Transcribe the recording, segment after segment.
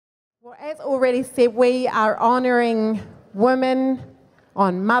Well, as already said, we are honouring women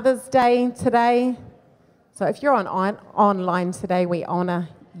on Mother's Day today. So if you're online today, we honour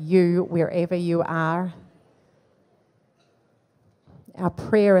you wherever you are. Our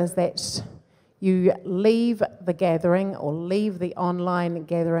prayer is that you leave the gathering or leave the online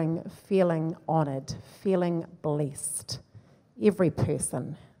gathering feeling honoured, feeling blessed. Every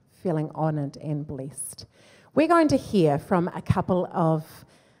person feeling honoured and blessed. We're going to hear from a couple of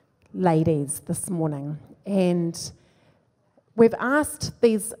ladies this morning, and we've asked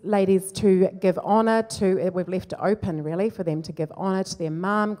these ladies to give honour to, we've left it open really for them to give honour to their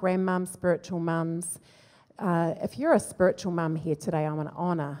mum, grandmum, spiritual mums. If you're a spiritual mum here today, I want to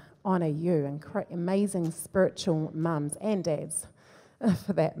honour you, amazing spiritual mums and dads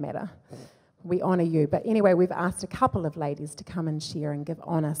for that matter. We honour you. But anyway, we've asked a couple of ladies to come and share and give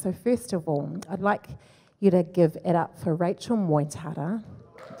honour. So first of all, I'd like you to give it up for Rachel Moitara,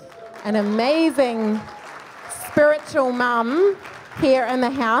 an amazing spiritual mum here in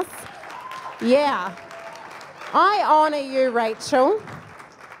the house. Yeah. I honour you, Rachel.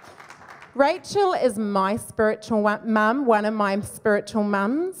 Rachel is my spiritual mum, one of my spiritual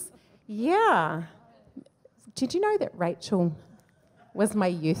mums. Yeah. Did you know that Rachel was my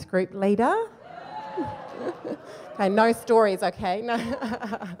youth group leader? Okay, no stories, okay? No.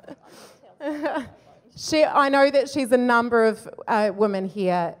 I know that she's a number of women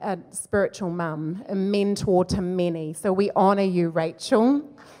here, a spiritual mum, a mentor to many. So we honour you, Rachel.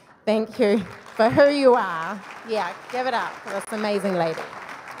 Thank you for who you are. Yeah, give it up for this amazing lady.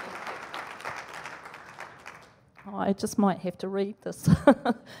 Oh, I just might have to read this.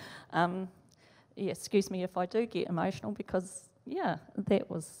 Yeah, excuse me if I do get emotional because, yeah, that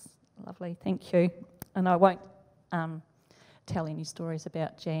was lovely. Thank you. And I won't tell any stories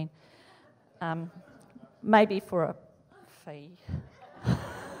about Jan. Maybe for a fee.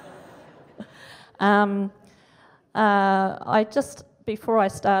 Before I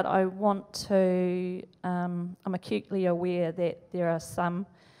start, I want to, I'm acutely aware that there are some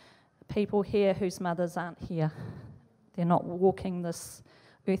people here whose mothers aren't here. They're not walking this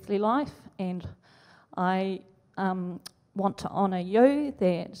earthly life, and I want to honour you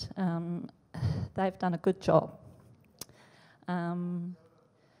that they've done a good job.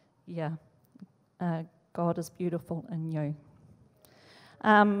 God is beautiful in you.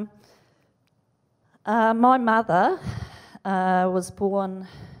 My mother was born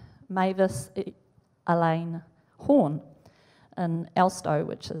Mavis Elaine Horn in Elstow,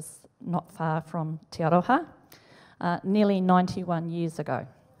 which is not far from Te Aroha, nearly 91 years ago.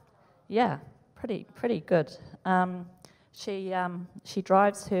 Yeah, pretty good. She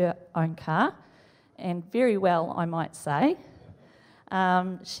drives her own car, and very well, I might say.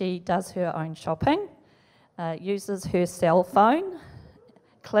 She does her own shopping, uses her cell phone,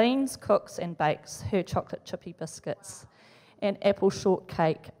 cleans, cooks and bakes her chocolate chippy biscuits, and apple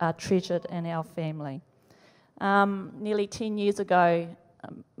shortcake are treasured in our family. Nearly 10 years ago,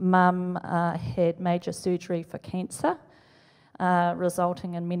 Mum had major surgery for cancer,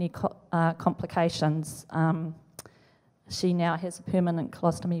 resulting in many complications. She now has a permanent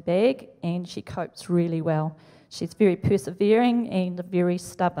colostomy bag, and she copes really well. She's very persevering and very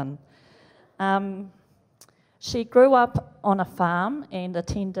stubborn. She grew up on a farm and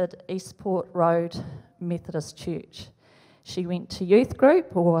attended Eastport Road Methodist Church. She went to youth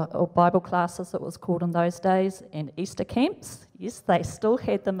group, or Bible classes it was called in those days, and Easter camps. Yes, they still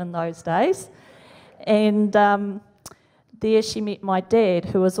had them in those days. And there she met my dad,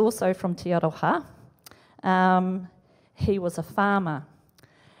 who was also from Te Aroha. He was a farmer.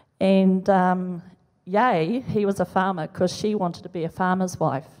 And he was a farmer because she wanted to be a farmer's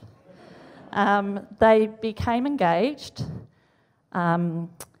wife. They became engaged,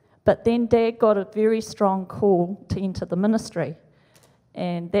 but then Dad got a very strong call to enter the ministry,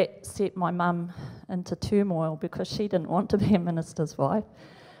 and that set my mum into turmoil because she didn't want to be a minister's wife.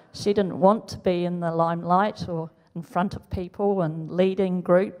 She didn't want to be in the limelight or in front of people and leading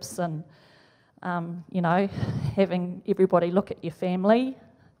groups and, having everybody look at your family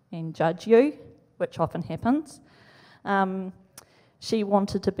and judge you, which often happens. She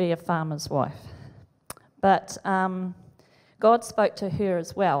wanted to be a farmer's wife. But God spoke to her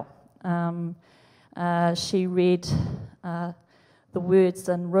as well. She read the words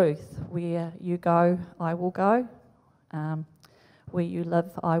in Ruth, where you go, I will go. Where you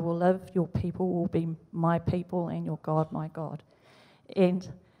live, I will live. Your people will be my people, and your God, my God.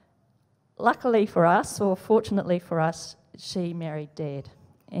 And luckily for us, or fortunately for us, she married Dad.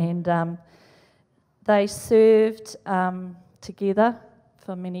 And they served together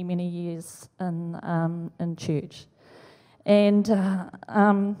for many, many years in church. And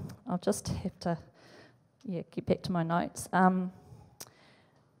I'll just have to get back to my notes.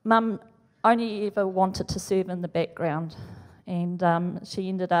 Mum only ever wanted to serve in the background, and she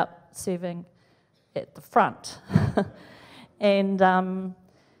ended up serving at the front. And the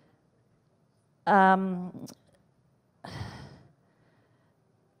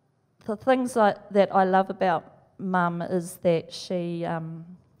things that I love about Mum is that she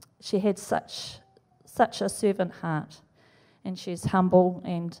had such a servant heart, and she's humble,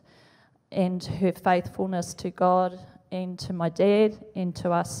 and her faithfulness to God and to my dad and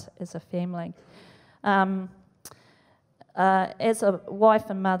to us as a family. As a wife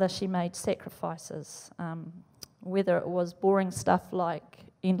and mother, she made sacrifices, whether it was boring stuff like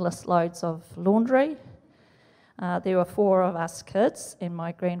endless loads of laundry. There were 4 of us kids, and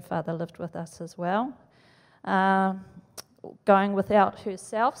my grandfather lived with us as well. Going without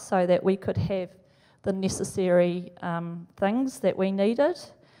herself so that we could have the necessary things that we needed.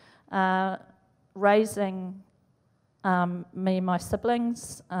 Raising me and my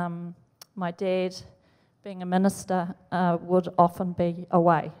siblings. My dad, being a minister, would often be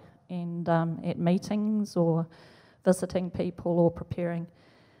away and at meetings or visiting people or preparing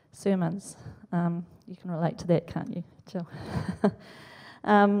sermons. You can relate to that, can't you, Jill?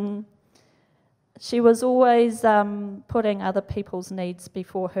 She was always putting other people's needs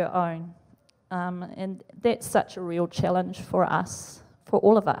before her own. And that's such a real challenge for us, for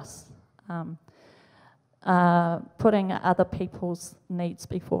all of us. Putting other people's needs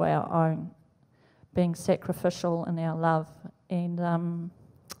before our own, being sacrificial in our love, and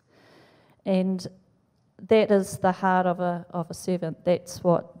that is the heart of a servant. That's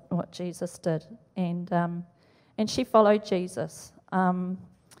what Jesus did, and she followed Jesus.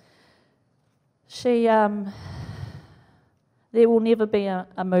 There will never be a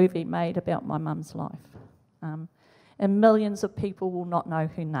movie made about my mum's life, and millions of people will not know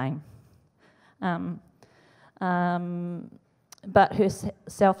her name. But her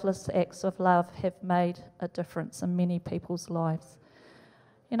selfless acts of love have made a difference in many people's lives.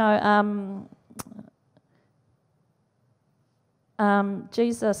 You know,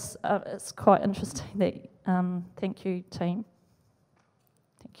 Jesus, it's quite interesting that, thank you, team.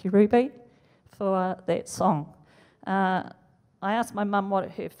 Thank you, Ruby, for that song. I asked my mum what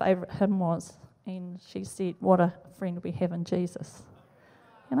her favourite hymn was, and she said, "What a friend we have in Jesus."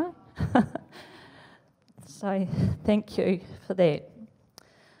 You know? So thank you for that.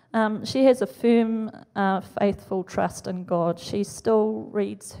 She has a firm, faithful trust in God. She still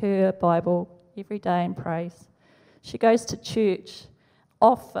reads her Bible every day and prays. She goes to church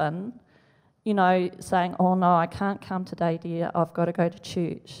often, you know, saying, "Oh no, I can't come today, dear. I've got to go to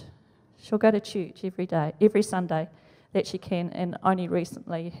church." She'll go to church every day, every Sunday that she can, and only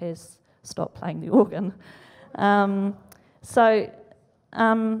recently has stopped playing the organ.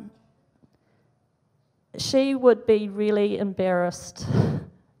 She would be really embarrassed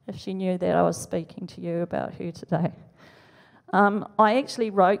if she knew that I was speaking to you about her today. I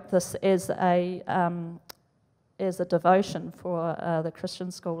actually wrote this as a devotion for the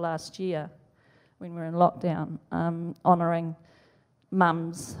Christian school last year when we were in lockdown, honouring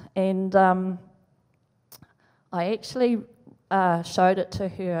mums. And I actually showed it to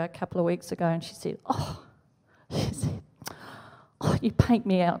her a couple of weeks ago, and she said, "Oh, you paint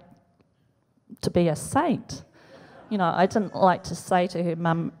me out to be a saint." You know, I didn't like to say to her,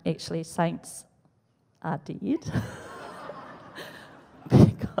 "Mum, actually saints are dead,"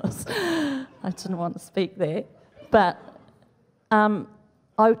 because I didn't want to speak there. But I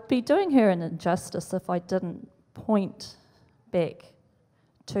would be doing her an injustice if I didn't point back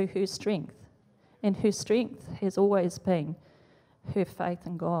to her strength. And her strength has always been her faith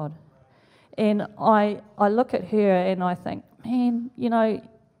in God. And I look at her and I think, man, you know,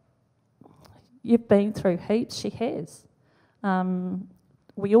 you've been through heaps. She has.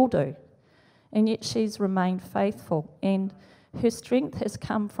 We all do. And yet she's remained faithful. And her strength has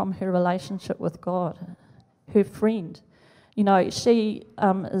come from her relationship with God, her friend. You know, she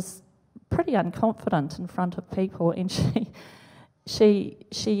is pretty unconfident in front of people, and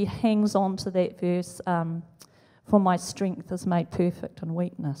she hangs on to that verse, "For my strength is made perfect in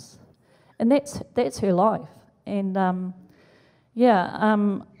weakness." And that's her life. And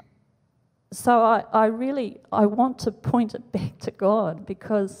so I want to point it back to God,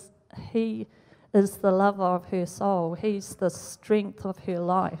 because He is the lover of her soul. He's the strength of her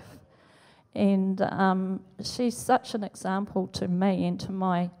life. And she's such an example to me and to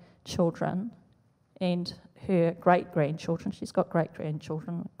my children and her great-grandchildren. She's got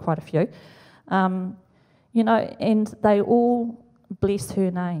great-grandchildren, quite a few. You know, and they all bless her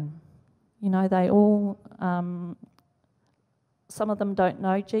name. You know, they all some of them don't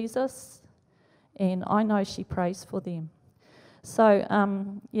know Jesus, and I know she prays for them. So,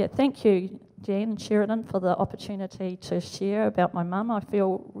 thank you, Jan and Sheridan, for the opportunity to share about my mum. I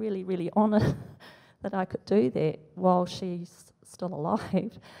feel really, really honoured that I could do that while she's still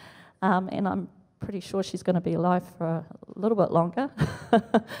alive. And I'm pretty sure she's going to be alive for a little bit longer.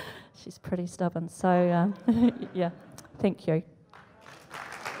 She's pretty stubborn. So, thank you.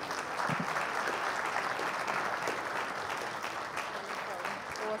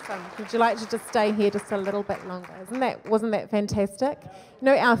 Awesome. Would you like to just stay here just a little bit longer? Wasn't that fantastic? You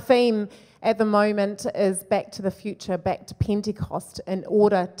know, our theme at the moment is back to the future, back to Pentecost, in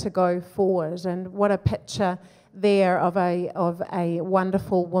order to go forward. And what a picture there of a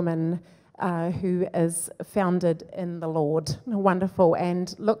wonderful woman who is founded in the Lord. Wonderful.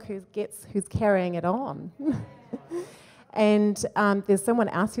 And look who's carrying it on. And there's someone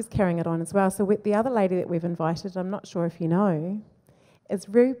else who's carrying it on as well. So the other lady that we've invited, I'm not sure if you know, is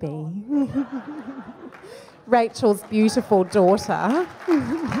Ruby. Rachel's beautiful daughter.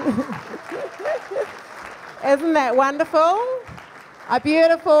 Isn't that wonderful? A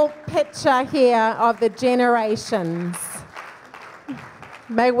beautiful picture here of the generations.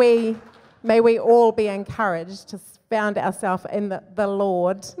 May we all be encouraged to found ourselves in the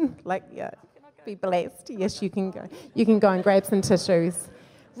Lord. Be blessed. Yes, you can go. You can go and grab some tissues.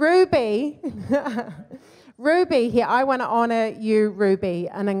 Ruby. Ruby here, I want to honour you, Ruby,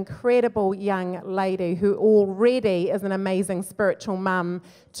 an incredible young lady who already is an amazing spiritual mum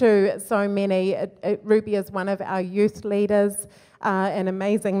to so many. Ruby is one of our youth leaders, an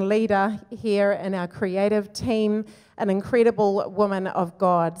amazing leader here in our creative team, an incredible woman of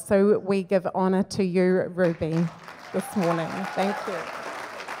God. So we give honour to you, Ruby, this morning. Thank you.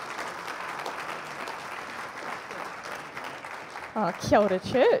 Oh, kia ora,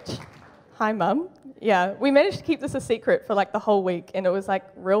 church. Hi, Mum. Yeah, we managed to keep this a secret for like the whole week, and it was like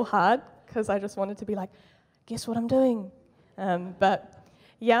real hard because I just wanted to be like, guess what I'm doing? So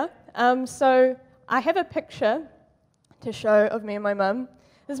I have a picture to show of me and my mum.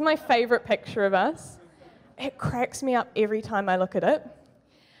 This is my favourite picture of us. It cracks me up every time I look at it.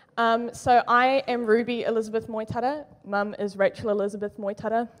 So I am Ruby Elizabeth Moitara. Mum is Rachel Elizabeth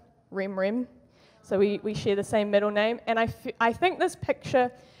Moitara, Rem. So we share the same middle name, and I think this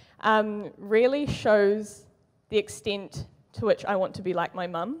picture really shows the extent to which I want to be like my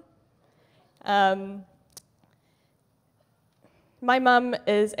mum. My mum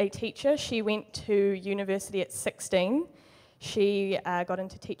is a teacher. She went to university at 16. She got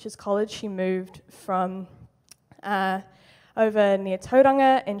into Teachers College. She moved from over near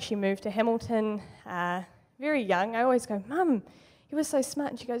Tauranga, and she moved to Hamilton very young. I always go, Mum, you were so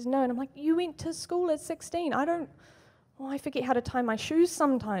smart. And she goes, no. And I'm like, you went to school at 16. I forget how to tie my shoes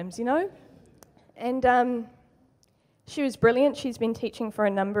sometimes, you know? And she was brilliant. She's been teaching for a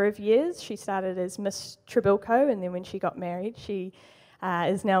number of years. She started as Miss Trebilco, and then when she got married, she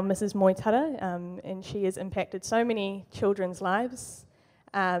is now Mrs. Moitara, and she has impacted so many children's lives.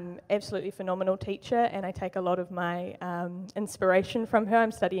 Absolutely phenomenal teacher, and I take a lot of my inspiration from her.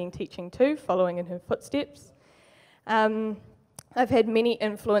 I'm studying teaching too, following in her footsteps. I've had many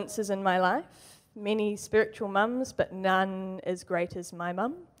influences in my life. Many spiritual mums, but none as great as my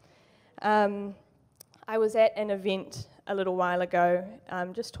mum. I was at an event a little while ago,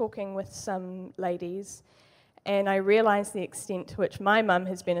 just talking with some ladies, and I realised the extent to which my mum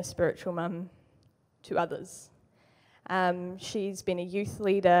has been a spiritual mum to others. She's been a youth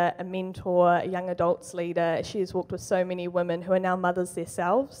leader, a mentor, a young adults leader. She has walked with so many women who are now mothers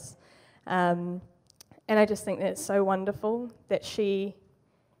themselves. And I just think that it's so wonderful that she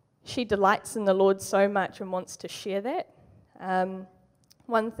delights in the Lord so much and wants to share that.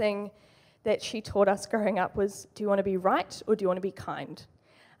 One thing that she taught us growing up was, do you want to be right or do you want to be kind?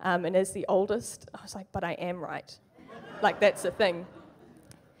 And as the oldest, I was like, but I am right. Like, that's the thing.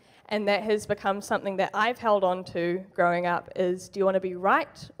 And that has become something that I've held on to growing up is, do you want to be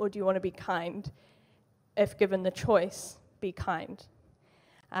right or do you want to be kind? If given the choice, be kind.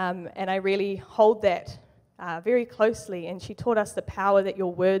 And I really hold that very closely, and she taught us the power that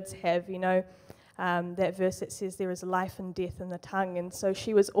your words have, you know, that verse that says there is life and death in the tongue, and so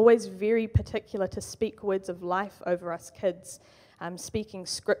she was always very particular to speak words of life over us kids, speaking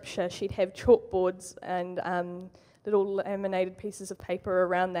scripture. She'd have chalkboards and little laminated pieces of paper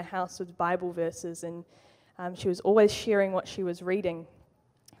around the house with Bible verses, and she was always sharing what she was reading.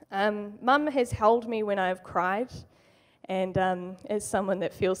 Mum has held me when I have cried, and as someone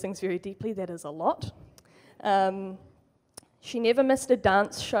that feels things very deeply, that is a lot. She never missed a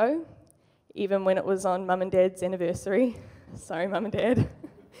dance show, even when it was on Mum and Dad's anniversary. Sorry, Mum and Dad.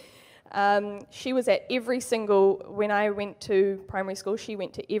 She was at when I went to primary school, she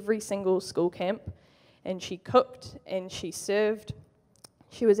went to every single school camp, and she cooked and she served.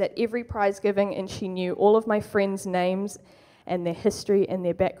 She was at every prize giving, and she knew all of my friends' names and their history and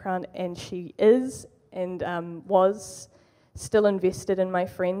their background, and she is and was still invested in my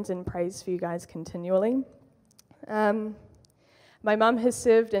friends, and prays for you guys continually. My mum has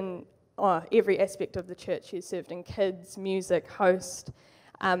served in every aspect of the church. She's served in kids, music, host,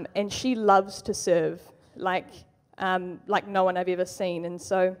 and she loves to serve like no one I've ever seen. And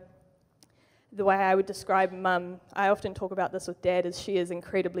so the way I would describe Mum, I often talk about this with Dad, is she is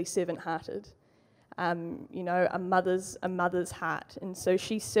incredibly servant-hearted. A mother's heart. And so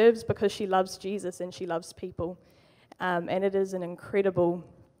she serves because she loves Jesus and she loves people. And it is an incredible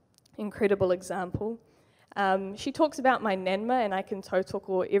example. She talks about my nanma, and I can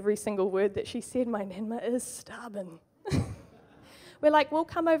tautoko every single word that she said. My nanma is stubborn. We're like, we'll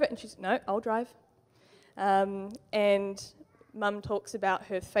come over, and she's, no, I'll drive. And Mum talks about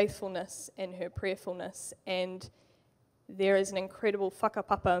her faithfulness and her prayerfulness, and there is an incredible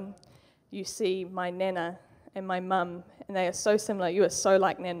whakapapa. You see my nana and my mum, and they are so similar. You are so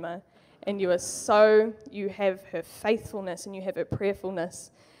like Nanma, and you have her faithfulness and you have her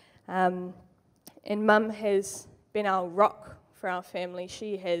prayerfulness. And Mum has been our rock for our family.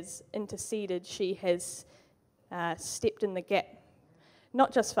 She has interceded. She has stepped in the gap,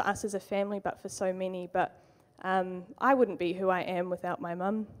 not just for us as a family, but for so many. But I wouldn't be who I am without my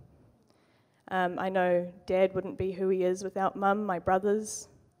mum. I know Dad wouldn't be who he is without Mum, my brothers.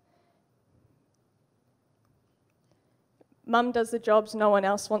 Mum does the jobs no one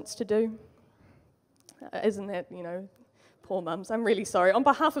else wants to do. Isn't that, poor mums. I'm really sorry. On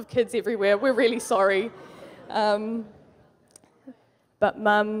behalf of kids everywhere, we're really sorry. But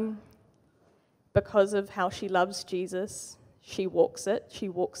Mum, because of how she loves Jesus, she walks it. She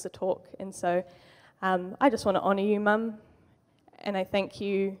walks the talk. And so I just want to honour you, Mum, and I thank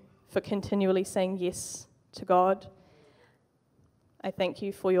you for continually saying yes to God. I thank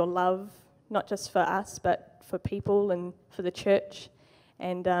you for your love, not just for us, but for people and for the church.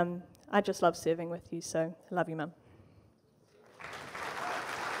 And I just love serving with you, so I love you, Mum.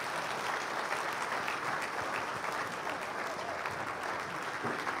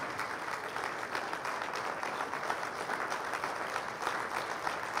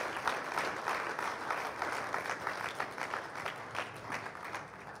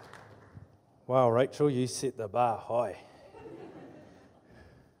 Wow, Rachel, you set the bar high.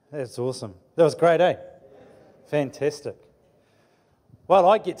 That's awesome. That was great, eh? Fantastic. Well,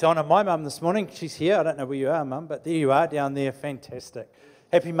 I get to honour my mum this morning. She's here. I don't know where you are, Mum, but there you are down there. Fantastic.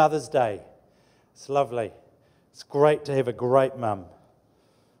 Happy Mother's Day. It's lovely. It's great to have a great mum.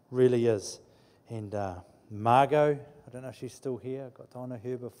 Really is. And Margot, I don't know if she's still here. I got to honour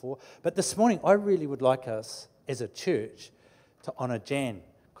her before. But this morning, I really would like us as a church to honour Jan,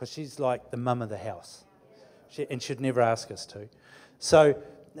 because she's like the mum of the house. And she'd never ask us to. So,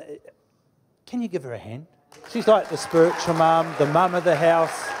 can you give her a hand? She's like the spiritual mum, the mum of the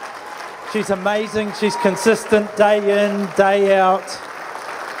house. She's amazing. She's consistent day in, day out.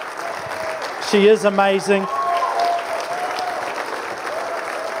 She is amazing.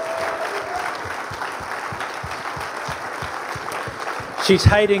 She's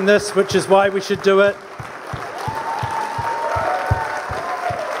hating this, which is why we should do it.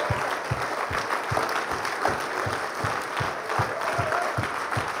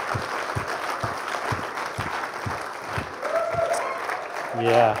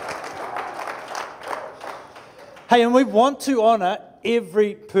 Yeah. Hey, and we want to honour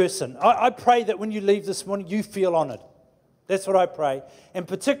every person. I pray that when you leave this morning, you feel honoured. That's what I pray. And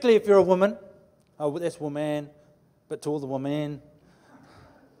particularly if you're a woman. Oh, that's woman, but to all the women.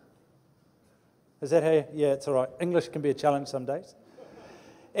 Is that how? Yeah, it's all right. English can be a challenge some days.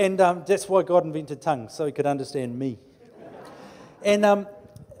 And that's why God invented tongues, so he could understand me. And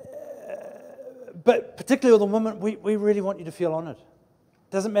but particularly all the women, we really want you to feel honoured.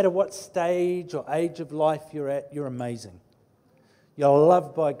 Doesn't matter what stage or age of life you're at, you're amazing. You're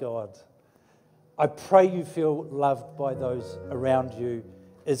loved by God. I pray you feel loved by those around you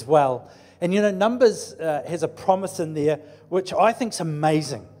as well. And Numbers has a promise in there which I think's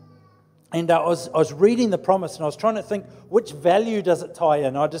amazing. And I was reading the promise and I was trying to think which value does it tie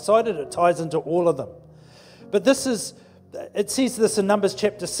in. I decided it ties into all of them. But it says this in Numbers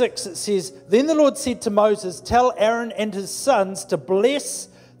chapter 6. It says, "Then the Lord said to Moses, 'Tell Aaron and his sons to bless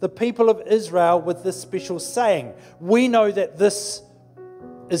the people of Israel with this special saying.'" We know that this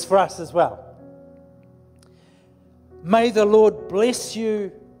is for us as well. "May the Lord bless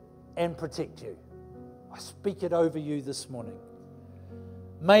you and protect you." I speak it over you this morning.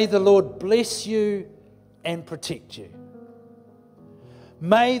 May the Lord bless you and protect you.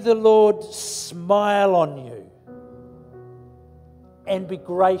 May the Lord smile on you and be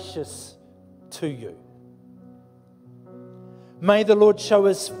gracious to you. May the Lord show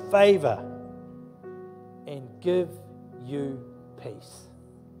His favor and give you peace.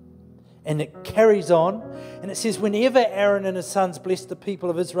 And it carries on, and it says, whenever Aaron and his sons bless the people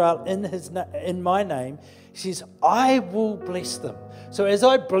of Israel in my name, he says, I will bless them. So as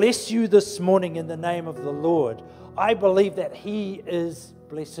I bless you this morning in the name of the Lord, I believe that He is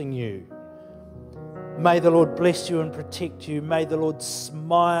blessing you. May the Lord bless you and protect you. May the Lord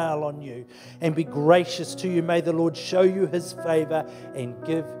smile on you and be gracious to you. May the Lord show you His favor and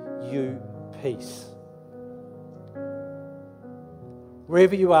give you peace.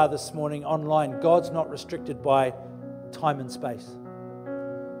 Wherever you are this morning online, God's not restricted by time and space.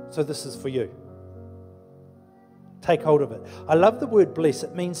 So this is for you. Take hold of it. I love the word bless.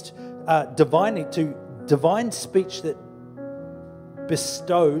 It means divine speech that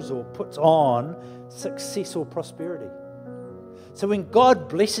bestows or puts on success or prosperity. So when God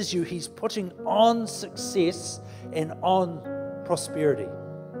blesses you, He's putting on success and on prosperity.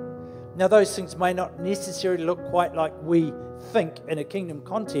 Now, those things may not necessarily look quite like we think in a kingdom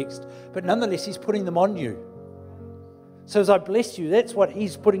context, but nonetheless, He's putting them on you. So as I bless you, that's what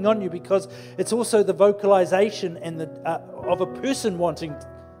He's putting on you, because it's also the vocalization and of a person wanting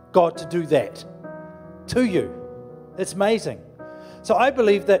God to do that to you. It's amazing. So I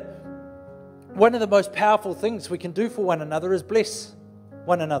believe that one of the most powerful things we can do for one another is bless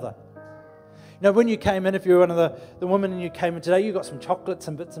one another. Now, when you came in, if you're one of the women and you came in today, you got some chocolates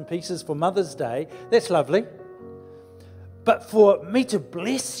and bits and pieces for Mother's Day. That's lovely. But for me to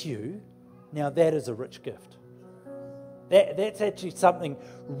bless you, now that is a rich gift. That's actually something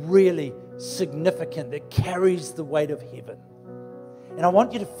really significant that carries the weight of heaven. And I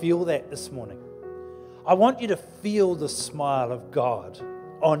want you to feel that this morning. I want you to feel the smile of God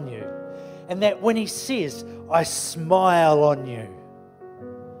on you. And that when He says, I smile on you,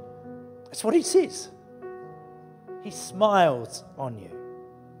 that's what He says. He smiles on you.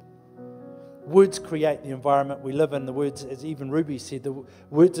 Words create the environment we live in. The words, as even Ruby said, the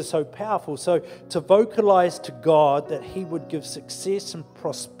words are so powerful. So to vocalize to God that He would give success and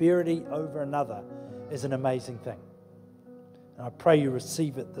prosperity over another is an amazing thing. And I pray you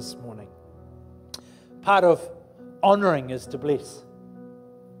receive it this morning. Part of honoring is to bless.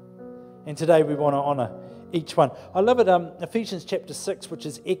 And today we want to honor each one. I love it. Ephesians chapter 6, which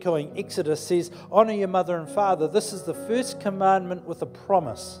is echoing Exodus, says, honor your mother and father. This is the first commandment with a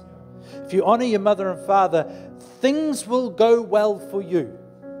promise. If you honor your mother and father, things will go well for you.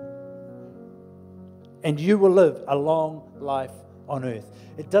 And you will live a long life on earth.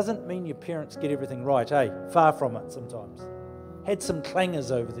 It doesn't mean your parents get everything right, eh? Far from it sometimes. Had some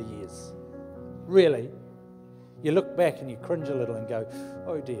clangers over the years. Really. You look back and you cringe a little and go,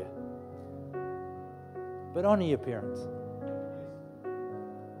 oh dear. But honor your parents.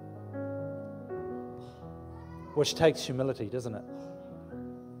 Which takes humility, doesn't it?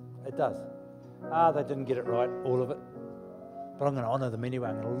 It does. They didn't get it right, all of it. But I'm going to honor them anyway.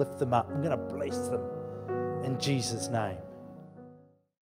 I'm going to lift them up. I'm going to bless them in Jesus' name.